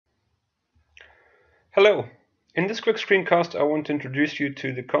Hello! In this quick screencast I want to introduce you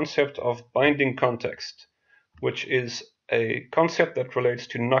to the concept of binding context, which is a concept that relates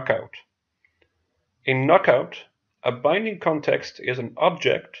to Knockout. In Knockout, a binding context is an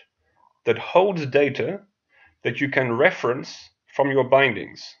object that holds data that you can reference from your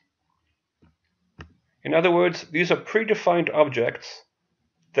bindings. In other words, these are predefined objects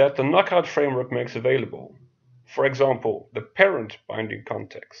that the Knockout framework makes available. For example, the parent binding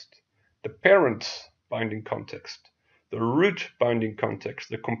context, the parents binding context, the root binding context,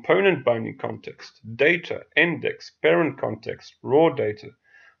 the component binding context, data, index, parent context, raw data,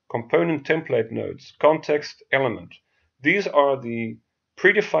 component template nodes, context element. These are the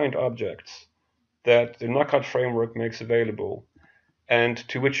predefined objects that the Knockout framework makes available and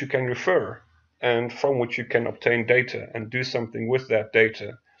to which you can refer and from which you can obtain data and do something with that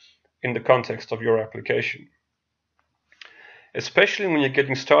data in the context of your application. Especially when you're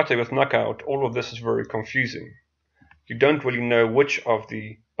getting started with Knockout, all of this is very confusing. You don't really know which of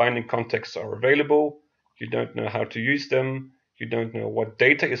the binding contexts are available, you don't know how to use them, you don't know what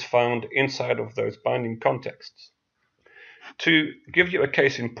data is found inside of those binding contexts. To give you a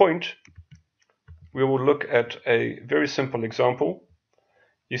case in point, we will look at a very simple example.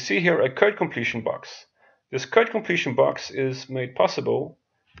 You see here a code completion box. This code completion box is made possible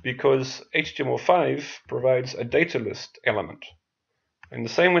because HTML5 provides a data list element. In the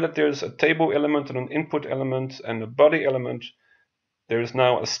same way that there's a table element and an input element and a body element, there is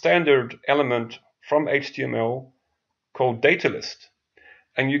now a standard element from HTML called data list.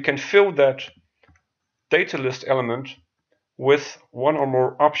 And you can fill that data list element with one or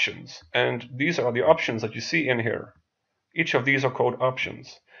more options. And these are the options that you see in here. Each of these are called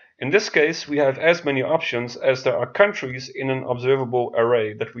options. In this case, we have as many options as there are countries in an observable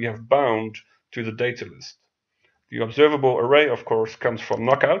array that we have bound to the data list. The observable array, of course, comes from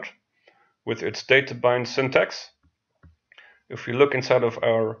Knockout with its data bind syntax. If we look inside of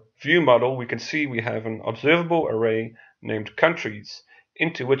our view model, we can see we have an observable array named countries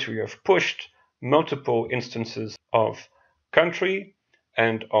into which we have pushed multiple instances of country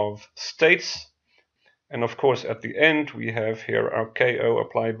and of states. And of course, at the end, we have here our KO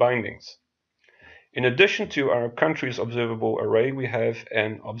apply bindings. In addition to our countries observable array, we have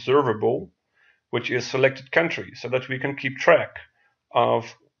an observable, which is selected country, so that we can keep track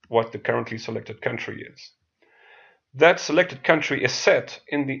of what the currently selected country is. That selected country is set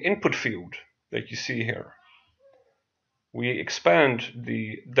in the input field that you see here. We expand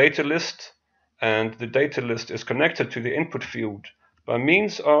the data list, and the data list is connected to the input field by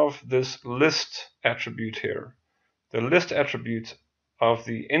means of this list attribute here. The list attribute of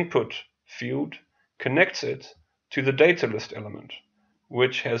the input field connects it to the data list element,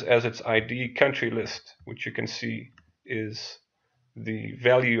 which has as its ID country list, which you can see is the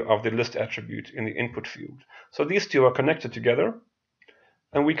value of the list attribute in the input field. So these two are connected together,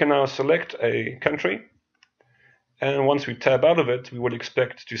 and we can now select a country, and once we tab out of it, we would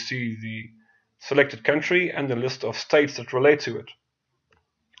expect to see the selected country and the list of states that relate to it.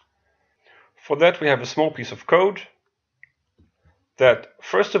 For that, we have a small piece of code that,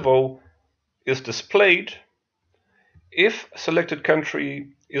 first of all, is displayed if selected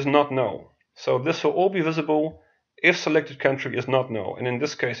country is not null. So this will all be visible if selected country is not null. And in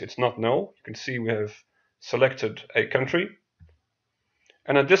this case, it's not null. You can see we have selected a country.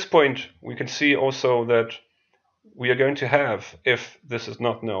 And at this point, we can see also that we are going to have, if this is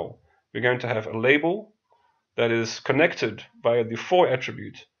not null, we're going to have a label that is connected via the for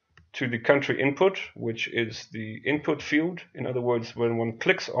attribute to the country input, which is the input field. In other words, when one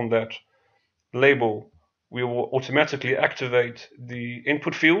clicks on that label, we will automatically activate the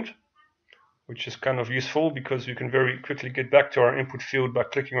input field, which is kind of useful because we can very quickly get back to our input field by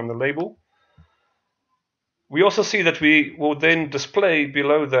clicking on the label. We also see that we will then display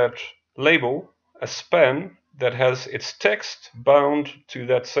below that label a span that has its text bound to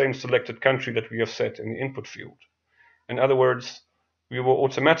that same selected country that we have set in the input field. In other words, we will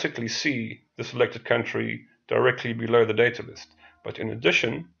automatically see the selected country directly below the data list. But in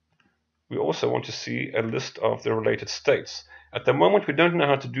addition, we also want to see a list of the related states. At the moment, we don't know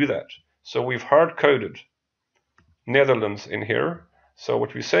how to do that. So we've hard-coded Netherlands in here. So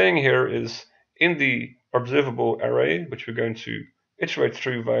what we're saying here is in the observable array, which we're going to iterate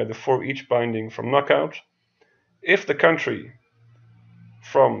through via the for each binding from Knockout, if the country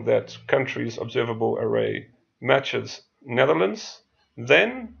from that country's observable array matches Netherlands,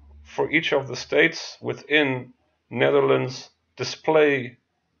 then for each of the states within Netherlands, display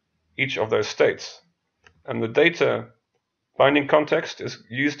each of those states. And the data binding context is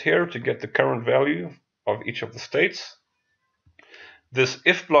used here to get the current value of each of the states. This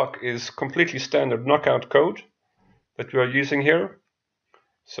if block is completely standard Knockout code that we are using here.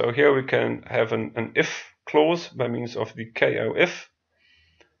 So here we can have an if clause by means of the ko if,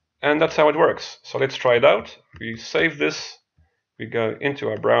 and that's how it works. So let's try it out. We save this, we go into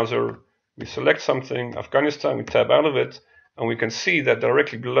our browser, we select something, Afghanistan, we tab out of it, and we can see that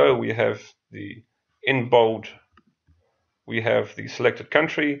directly below we have the in bold, we have the selected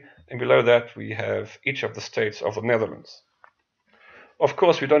country, and below that we have each of the states of the Netherlands. Of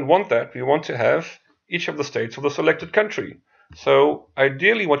course, we don't want that. We want to have each of the states of the selected country. So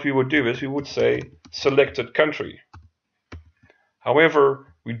ideally what we would do is we would say selected country.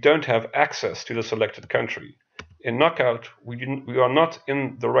 However, we don't have access to the selected country. In Knockout, we are not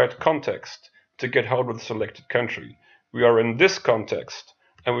in the right context to get hold of the selected country. We are in this context,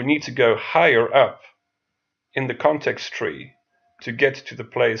 and we need to go higher up in the context tree to get to the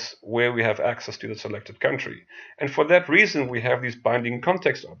place where we have access to the selected country. And for that reason, we have these binding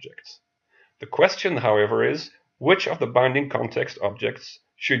context objects. The question, however, is which of the binding context objects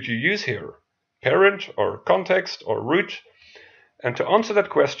should you use here? Parent or context or root? And to answer that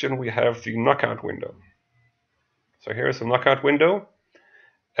question, we have the Knockout window. So here's the Knockout window,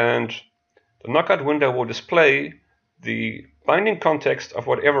 and the Knockout window will display the binding context of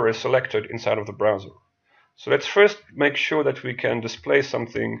whatever is selected inside of the browser. So let's first make sure that we can display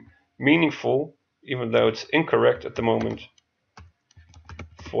something meaningful, even though it's incorrect at the moment,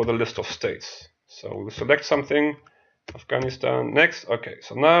 for the list of states. So we will select something, Afghanistan, next. Okay,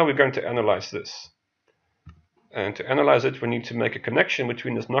 so now we're going to analyze this. And to analyze it, we need to make a connection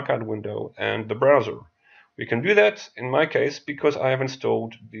between this Knockout window and the browser. We can do that, in my case, because I have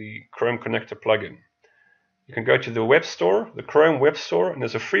installed the Chrome Connector plugin. You can go to the web store, the Chrome web store, and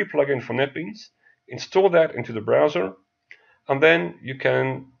there's a free plugin for NetBeans. Install that into the browser, and then you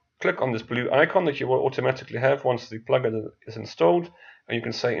can click on this blue icon that you will automatically have once the plugin is installed, and you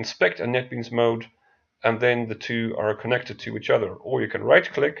can say inspect a NetBeans mode, and then the two are connected to each other. Or you can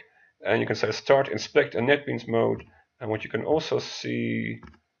right click and you can say start inspect a NetBeans mode, and what you can also see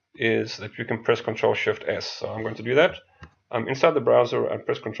is that you can press Ctrl-Shift-S. So I'm going to do that. I'm inside the browser and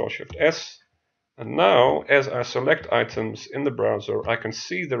press Ctrl-Shift-S. And now, as I select items in the browser, I can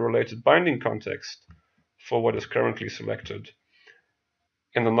see the related binding context for what is currently selected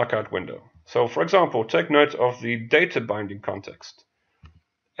in the Knockout window. So, for example, take note of the data binding context.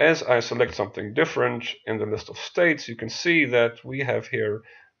 As I select something different in the list of states, you can see that we have here,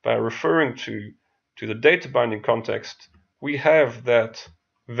 by referring to the data binding context, we have that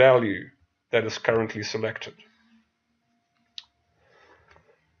value that is currently selected.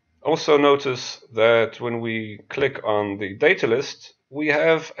 Also notice that when we click on the data list, we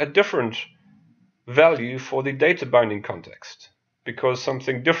have a different value for the data binding context, because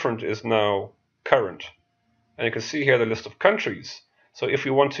something different is now current. And you can see here the list of countries. So if we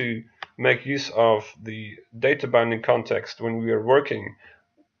want to make use of the data binding context when we are working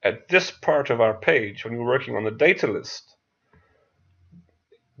at this part of our page, when we're working on the data list,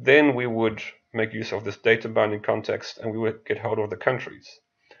 then we would make use of this data binding context and we would get hold of the countries.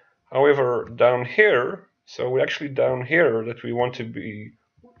 However, down here, so we're actually down here that we want to be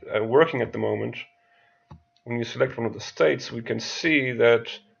working at the moment, when you select one of the states, we can see that,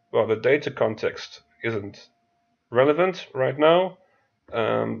 well, the data context isn't relevant right now.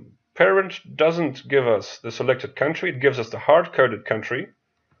 Parent doesn't give us the selected country, it gives us the hard-coded country.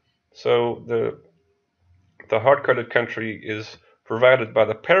 So the hard-coded country is provided by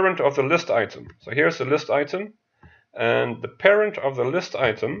the parent of the list item. So here's the list item, and the parent of the list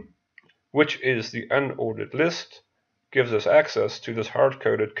item, which is the unordered list, gives us access to this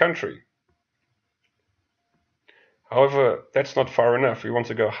hard-coded country. However, that's not far enough. We want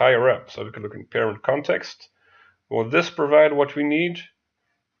to go higher up, so we can look in parent context. Will this provide what we need?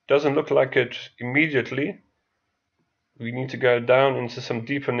 Doesn't look like it immediately. We need to go down into some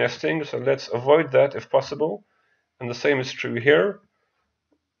deeper nesting, so let's avoid that if possible. And the same is true here.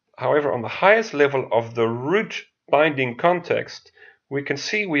 However, on the highest level of the root binding context, we can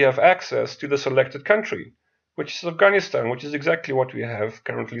see we have access to the selected country, which is Afghanistan, which is exactly what we have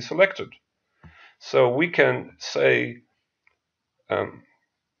currently selected. So we can say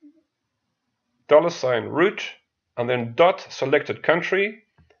 $root and then dot selected country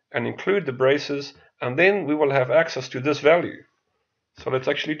and include the braces, and then we will have access to this value. So let's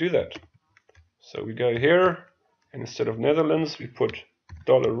actually do that. So we go here, and instead of Netherlands, we put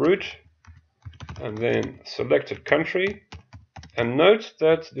 $root and then selected country. And note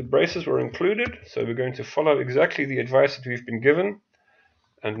that the braces were included, so we're going to follow exactly the advice that we've been given.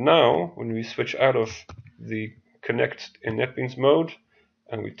 And now, when we switch out of the connect in NetBeans mode,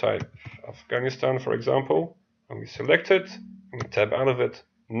 and we type Afghanistan, for example, and we select it, We tab out of it.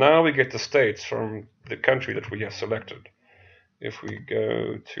 Now we get the states from the country that we have selected. If we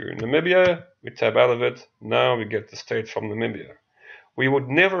go to Namibia, we tab out of it. Now we get the states from Namibia. We would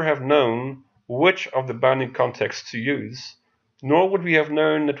never have known which of the binding contexts to use, nor would we have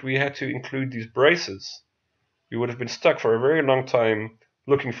known that we had to include these braces. We would have been stuck for a very long time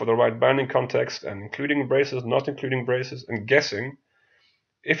looking for the right binding context and including braces, not including braces, and guessing,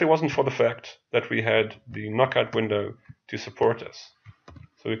 if it wasn't for the fact that we had the knockout window to support us.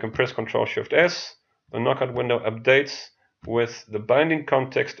 So we can press Ctrl-Shift-S, the knockout window updates with the binding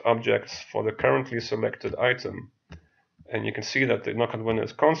context objects for the currently selected item. And you can see that the knockout window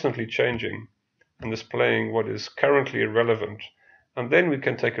is constantly changing and displaying what is currently relevant. And then we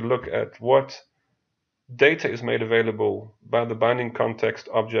can take a look at what data is made available by the binding context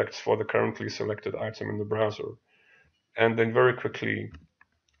objects for the currently selected item in the browser. And then very quickly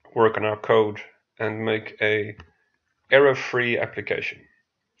work on our code and make a error-free application.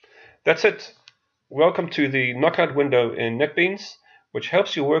 That's it. Welcome to the knockout window in NetBeans, which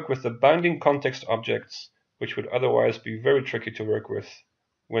helps you work with the binding context objects, which would otherwise be very tricky to work with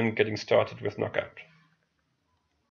when getting started with Knockout.